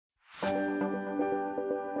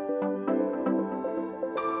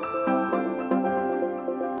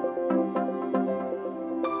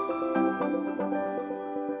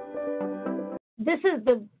this is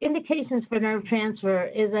the indications for nerve transfer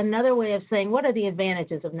is another way of saying what are the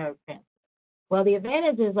advantages of nerve transfer? Well, the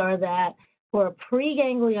advantages are that for a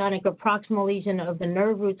preganglionic or proximal lesion of the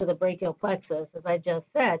nerve roots of the brachial plexus, as I just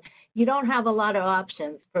said, you don't have a lot of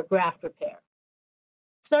options for graft repair.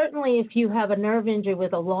 Certainly, if you have a nerve injury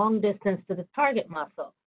with a long distance to the target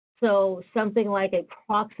muscle, so something like a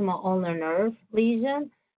proximal ulnar nerve lesion,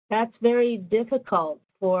 that's very difficult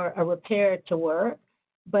for a repair to work,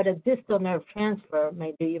 but a distal nerve transfer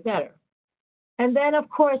may do you better. And then, of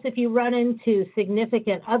course, if you run into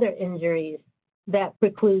significant other injuries that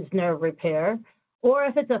precludes nerve repair, or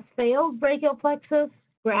if it's a failed brachial plexus,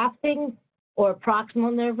 grafting, or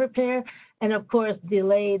proximal nerve repair, and of course,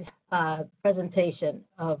 delayed presentation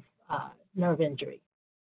of nerve injury.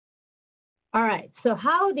 All right, so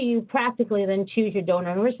how do you practically then choose your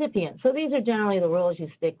donor and recipient? So these are generally the rules you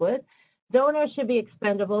stick with. Donors should be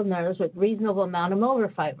expendable nerves with reasonable amount of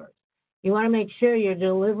motor fibers. You want to make sure you're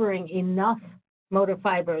delivering enough motor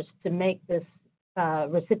fibers to make this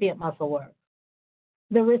recipient muscle work.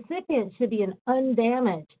 The recipient should be an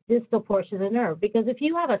undamaged distal portion of the nerve, because if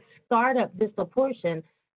you have a scarred up distal portion,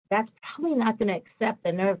 that's probably not going to accept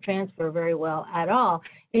the nerve transfer very well at all,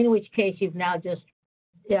 in which case you've now just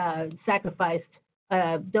sacrificed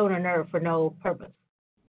a donor nerve for no purpose.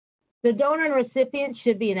 The donor and recipient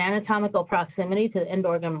should be in anatomical proximity to the end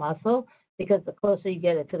organ muscle, because the closer you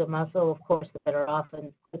get it to the muscle, of course, the better off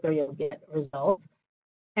and quicker you'll get results.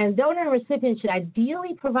 And donor and recipient should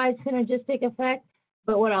ideally provide synergistic effect,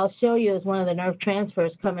 but what I'll show you is one of the nerve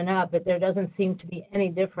transfers coming up, but there doesn't seem to be any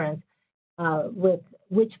difference with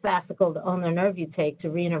which fascicle the ulnar nerve you take to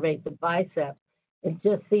reinnervate the biceps. It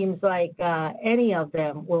just seems like any of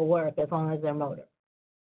them will work as long as they're motor.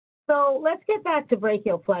 So let's get back to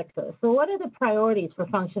brachial plexus. So what are the priorities for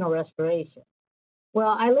functional restoration?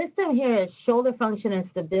 Well, I list them here as shoulder function and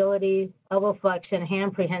stability, elbow flexion,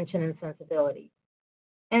 hand prehension, and sensibility.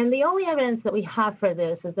 And the only evidence that we have for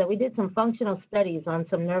this is that we did some functional studies on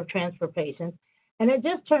some nerve transfer patients, and it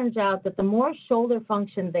just turns out that the more shoulder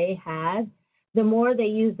function they had, the more they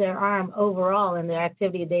used their arm overall in their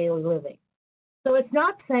activity of daily living. So it's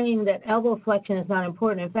not saying that elbow flexion is not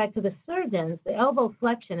important. In fact, to the surgeons, the elbow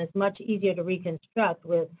flexion is much easier to reconstruct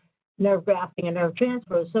with nerve grafting and nerve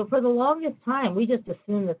transfer. So for the longest time, we just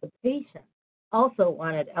assumed that the patient also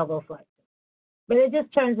wanted elbow flexion. But it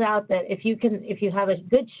just turns out that if you have a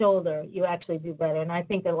good shoulder, you actually do better. And I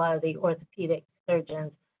think a lot of the orthopedic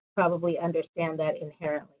surgeons probably understand that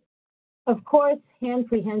inherently. Of course, hand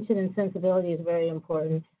prehension and sensibility is very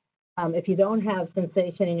important. If you don't have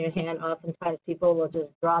sensation in your hand, oftentimes people will just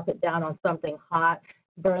drop it down on something hot,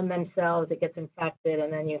 burn themselves, it gets infected,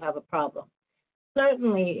 and then you have a problem.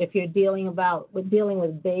 Certainly, if you're dealing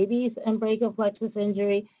with babies and brachial plexus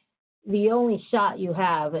injury, the only shot you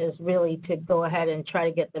have is really to go ahead and try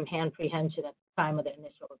to get them hand prehension at the time of the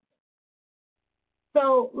initial.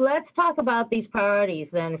 So let's talk about these priorities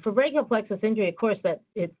then. For brachial plexus injury, of course, that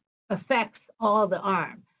it affects all the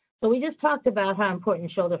arm. So we just talked about how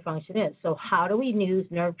important shoulder function is. So how do we use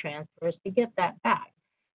nerve transfers to get that back?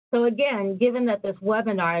 So again, given that this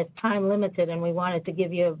webinar is time limited and we wanted to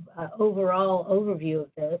give you an overall overview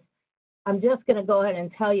of this, I'm just going to go ahead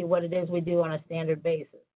and tell you what it is we do on a standard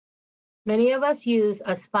basis. Many of us use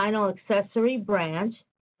a spinal accessory branch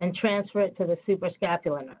and transfer it to the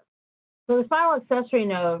suprascapular nerve. So the spinal accessory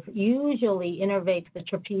nerve usually innervates the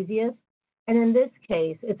trapezius, and in this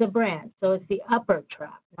case, it's a branch, so it's the upper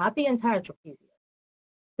trap, not the entire trapezius.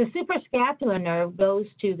 The suprascapular nerve goes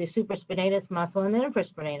to the supraspinatus muscle and the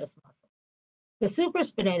infraspinatus muscle. The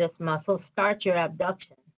supraspinatus muscle starts your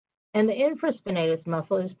abduction, and the infraspinatus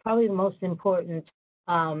muscle is probably the most important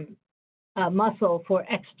muscle for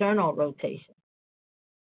external rotation.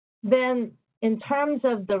 Then, in terms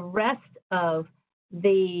of the rest of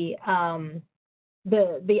the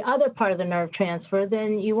other part of the nerve transfer,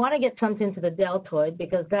 then you want to get something to the deltoid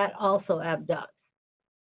because that also abducts.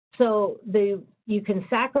 So you can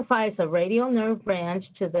sacrifice a radial nerve branch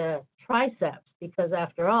to the triceps because,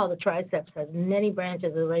 after all, the triceps has many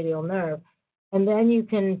branches of radial nerve, and then you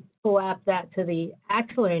can coap that to the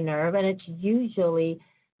axillary nerve, and it's usually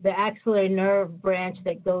the axillary nerve branch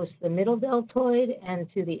that goes to the middle deltoid and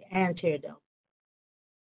to the anterior deltoid.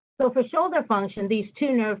 So for shoulder function, these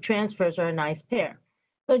two nerve transfers are a nice pair.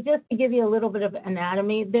 So just to give you a little bit of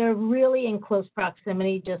anatomy, they're really in close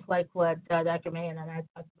proximity, just like what Dr. Mahan and I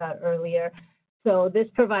talked about earlier. So this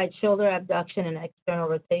provides shoulder abduction and external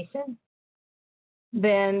rotation.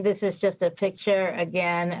 Then this is just a picture,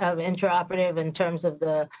 again, of intraoperative in terms of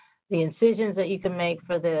the incisions that you can make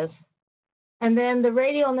for this. And then the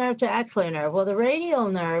radial nerve to axillary nerve. Well, the radial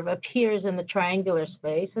nerve appears in the triangular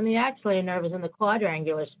space, and the axillary nerve is in the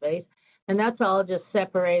quadrangular space, and that's all just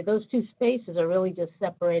separated. Those two spaces are really just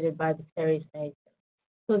separated by the teres nature.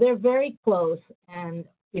 So they're very close, and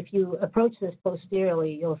if you approach this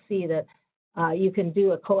posteriorly, you'll see that you can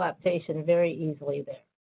do a coaptation very easily there.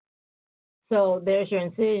 So there's your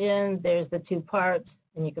incision, there's the two parts,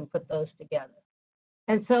 and you can put those together.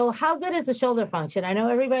 And so how good is the shoulder function? I know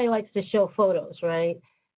everybody likes to show photos, right?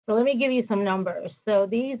 So let me give you some numbers. So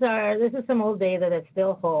this is some old data that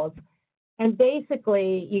still holds. And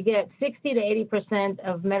basically, you get 60 to 80%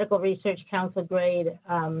 of medical research council grade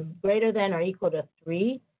greater than or equal to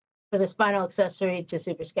 3 for the spinal accessory to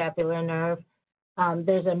suprascapular nerve.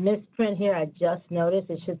 There's a misprint here I just noticed.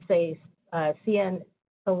 It should say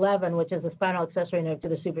CN11, which is the spinal accessory nerve to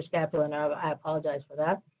the suprascapular nerve. I apologize for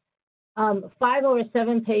that. 5 over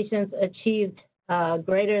 7 patients achieved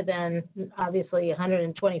greater than, obviously,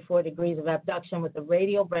 124 degrees of abduction with the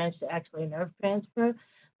radial branch to axillary nerve transfer.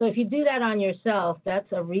 So if you do that on yourself,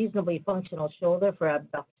 that's a reasonably functional shoulder for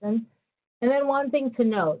abduction. And then one thing to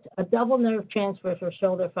note, a double nerve transfer for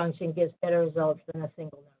shoulder function gives better results than a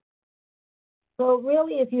single nerve. So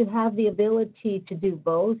really, if you have the ability to do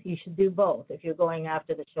both, you should do both if you're going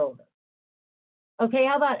after the shoulder. Okay,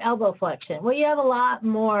 how about elbow flexion? Well, you have a lot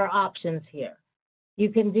more options here. You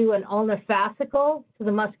can do an ulnar fascicle to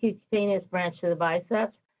the muscocutaneous branch to the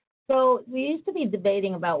biceps. So we used to be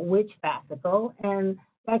debating about which fascicle, and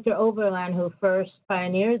Dr. Oberland, who first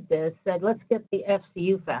pioneered this, said, let's get the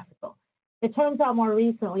FCU fascicle. It turns out more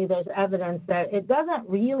recently there's evidence that it doesn't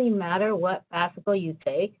really matter what fascicle you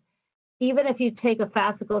take. Even if you take a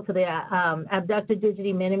fascicle to the abductor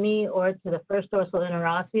digiti minimi or to the first dorsal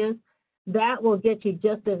interosseous, that will get you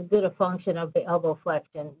just as good a function of the elbow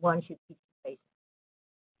flexion once you teach the patient.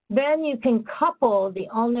 Then you can couple the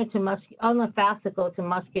ulnar fascicle to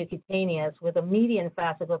muscocutaneous with a median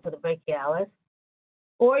fascicle to the brachialis,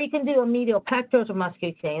 or you can do a medial pectoral to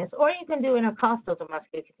muscocutaneous, or you can do intercostal to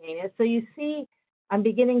muscocutaneous. So you see, I'm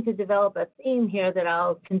beginning to develop a theme here that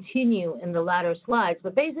I'll continue in the latter slides,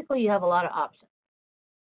 but basically you have a lot of options.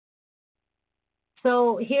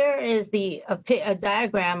 So here is a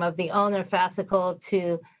diagram of the ulnar fascicle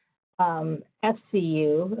to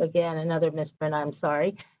FCU. Again, another misprint, I'm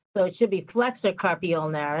sorry. So it should be flexor carpi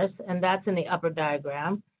ulnaris, and that's in the upper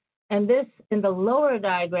diagram. And this, in the lower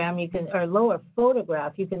diagram, or lower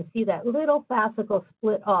photograph, you can see that little fascicle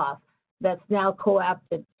split off that's now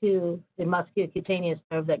coapted to the muscocutaneous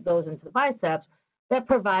nerve that goes into the biceps that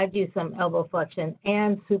provides you some elbow flexion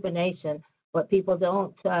and supination. What people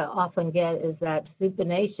don't often get is that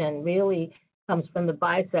supination really comes from the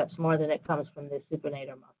biceps more than it comes from the supinator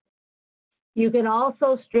muscle. You can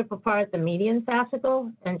also strip apart the median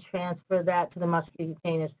fascicle and transfer that to the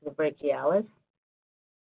muscocutaneous to the brachialis.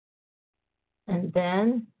 And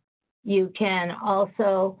then you can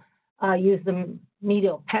also use the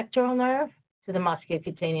medial pectoral nerve to the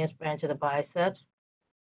muscocutaneous branch of the biceps.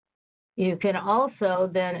 You can also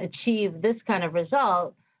then achieve this kind of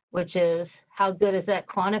result, which is how good is that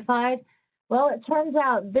quantified? Well, it turns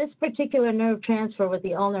out this particular nerve transfer with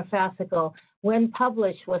the ulnar fascicle, when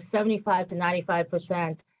published, was 75 to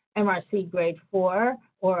 95% MRC grade 4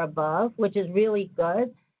 or above, which is really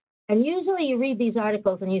good. And usually you read these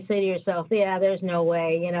articles and you say to yourself, yeah, there's no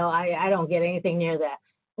way, I don't get anything near that.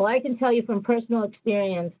 Well, I can tell you from personal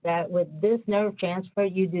experience that with this nerve transfer,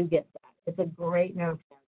 you do get that. It's a great nerve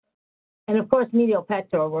transfer. And of course, medial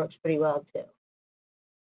pectoral works pretty well too.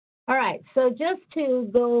 All right, so just to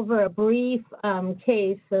go over a brief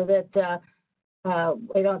case so that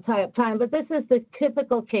we don't tie up time, but this is the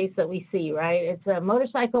typical case that we see, right? It's a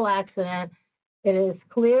motorcycle accident. It is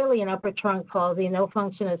clearly an upper trunk palsy, no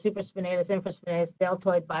function of supraspinatus, infraspinatus,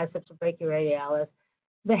 deltoid, biceps, or brachioradialis.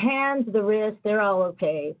 The hands, the wrist, they're all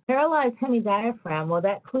okay. Paralyzed hemidiaphragm, well,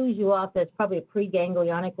 that clues you off that it's probably a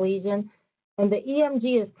preganglionic lesion. And the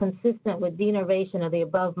EMG is consistent with denervation of the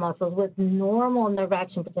above muscles with normal nerve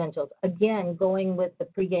action potentials, again, going with the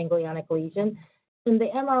preganglionic lesion. And the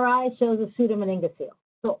MRI shows a pseudomeningocele.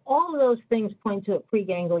 So all of those things point to a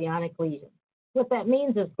preganglionic lesion. What that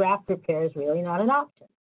means is graft repair is really not an option.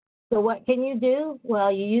 So what can you do?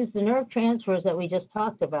 Well, you use the nerve transfers that we just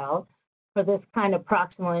talked about for this kind of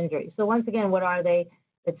proximal injury. So once again, what are they?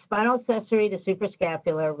 It's spinal accessory to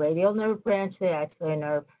suprascapular, radial nerve branch to the axillary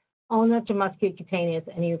nerve, ulnar to muscocutaneous,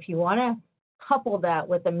 and if you want to couple that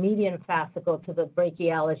with a median fascicle to the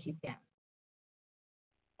brachialis, you can.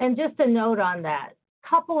 And just a note on that,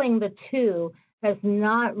 coupling the two has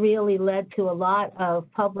not really led to a lot of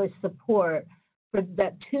published support for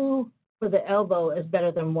that 2 for the elbow is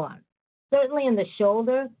better than 1. Certainly in the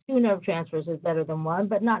shoulder, 2 nerve transfers is better than 1,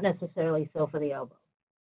 but not necessarily so for the elbow.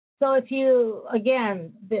 So if you,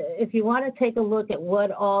 again, if you want to take a look at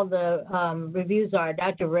what all the reviews are,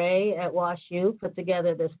 Dr. Ray at WashU put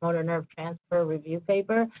together this motor nerve transfer review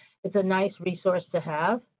paper. It's a nice resource to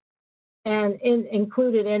have. And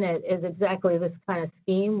included in it is exactly this kind of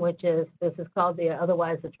scheme, which is, this is called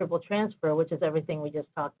otherwise the triple transfer, which is everything we just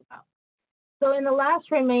talked about. So in the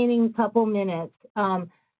last remaining couple minutes,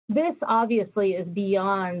 this obviously is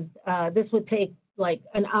beyond, this would take like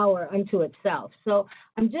an hour unto itself. So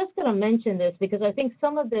I'm just going to mention this because I think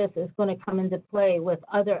some of this is going to come into play with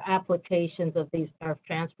other applications of these nerve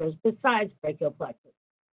transfers besides brachial plexus.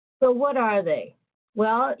 So what are they?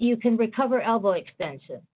 Well, you can recover elbow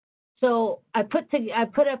extension. So I put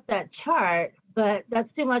up that chart, but that's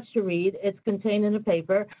too much to read. It's contained in a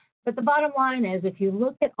paper. But the bottom line is, if you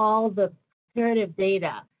look at all the comparative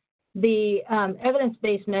data, the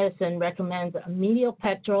evidence-based medicine recommends a medial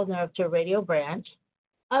pectoral nerve to radial branch.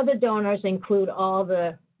 Other donors include all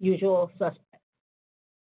the usual suspects.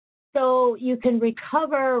 So you can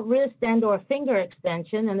recover wrist and or finger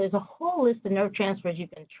extension, and there's a whole list of nerve transfers you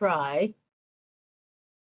can try.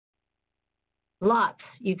 Lots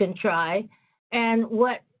you can try. And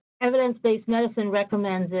what evidence-based medicine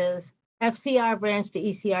recommends is FCR branch to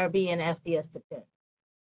ECRB and FDS to PIN.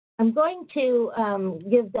 I'm going to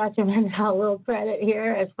give Dr. Mendel a little credit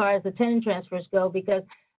here as far as the tendon transfers go, because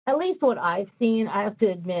at least what I've seen, I have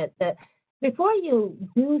to admit that before you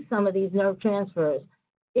do some of these nerve transfers,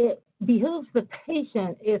 it behooves the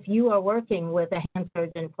patient, if you are working with a hand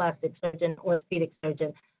surgeon, plastic surgeon, orthopedic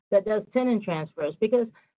surgeon that does tendon transfers, because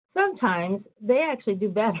sometimes they actually do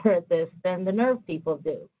better at this than the nerve people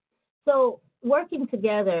do. So working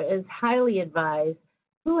together is highly advised.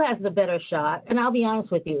 Who has the better shot? And I'll be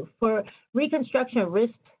honest with you, for reconstruction of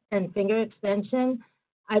wrist and finger extension,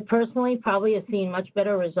 I personally probably have seen much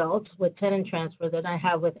better results with tendon transfer than I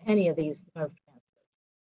have with any of these nerve transfers.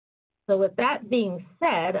 So with that being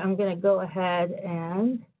said, I'm going to go ahead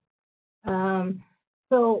and,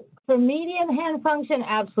 so for median hand function,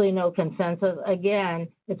 absolutely no consensus. Again,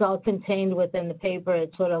 it's all contained within the paper.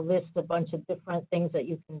 It sort of lists a bunch of different things that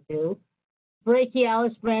you can do.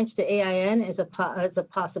 Brachialis branch to AIN is a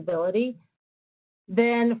possibility.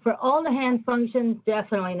 Then for all the hand functions,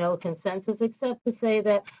 definitely no consensus, except to say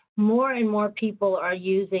that more and more people are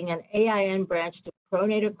using an AIN branch to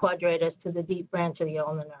pronator quadratus to the deep branch of the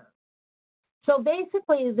ulnar nerve. So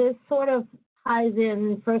basically, this sort of ties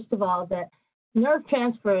in, first of all, that nerve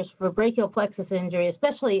transfers for brachial plexus injury,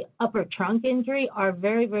 especially upper trunk injury, are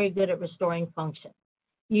very, very good at restoring function.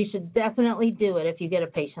 You should definitely do it if you get a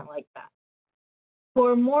patient like that.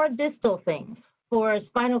 For more distal things, for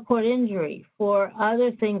spinal cord injury, for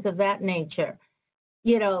other things of that nature,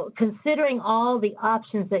 you know, considering all the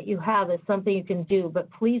options that you have is something you can do, but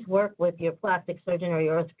please work with your plastic surgeon or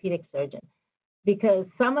your orthopedic surgeon, because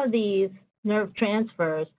some of these nerve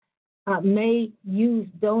transfers may use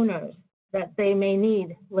donors that they may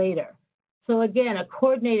need later. So again, a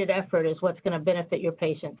coordinated effort is what's going to benefit your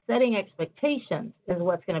patient. Setting expectations is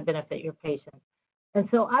what's going to benefit your patient. And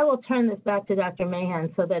so I will turn this back to Dr.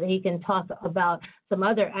 Mahan so that he can talk about some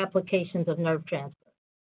other applications of nerve transfer.